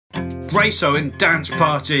Grace Owen dance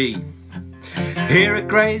party. Here at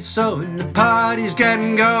Grace Owen the party's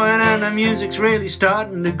getting going and the music's really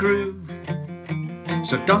starting to groove.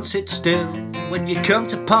 So don't sit still when you come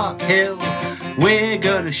to Park Hill. We're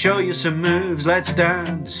gonna show you some moves, let's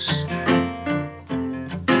dance.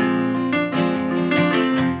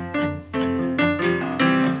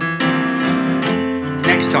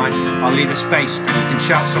 Next time I'll leave a space and you can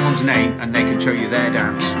shout someone's name and they can show you their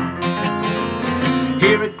dance.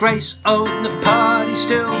 Here at Grace Owen the party's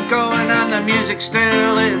still going and the music's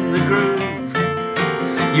still in the groove.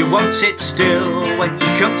 You won't sit still when you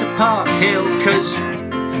come to Park Hill, 'cause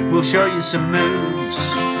we'll show you some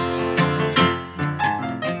moves.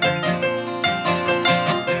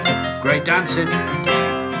 Great dancing.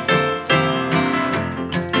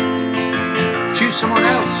 Choose someone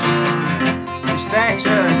else. It's their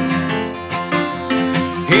turn.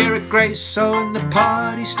 Here at Grace Owen the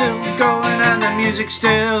party's still going and the music's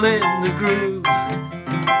still in the groove.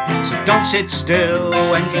 So don't sit still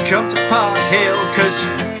when you come to Park Hill, 'cause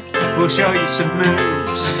we'll show you some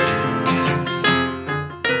moves.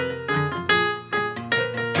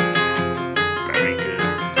 Very good.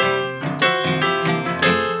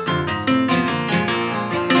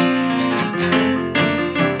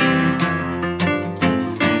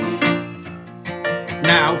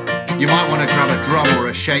 Now, you might want to grab a drum or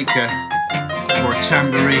a shaker, or a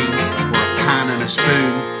tambourine, or a pan and a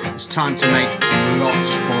spoon. It's time to make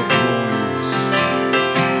lots of noise.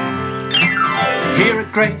 Here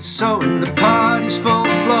at Grace Owen the party's full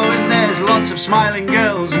flowing, there's lots of smiling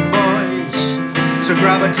girls and boys. So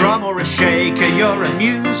grab a drum or a shaker, you're a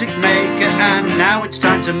music maker, and now it's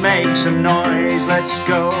time to make some noise. Let's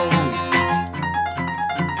go.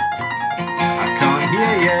 I can't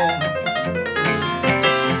hear you.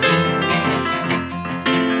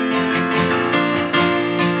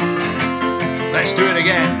 Let's do it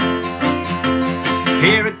again.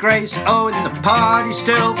 Here at Grace Owen the party's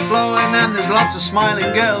still flowing and there's lots of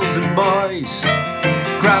smiling girls and boys.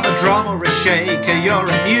 Grab a drum or a shaker, you're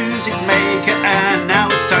a music maker, and now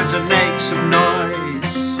it's time to make some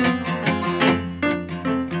noise.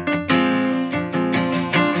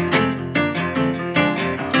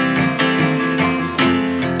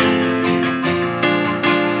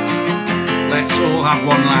 Let's all have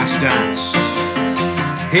one last dance.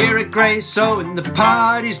 Here at Grace Owen the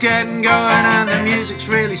party's getting going and the music's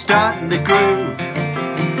really starting to groove.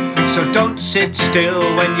 So don't sit still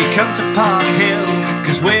when you come to Park Hill,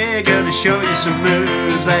 'cause we're gonna show you some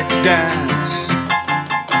moves, let's dance.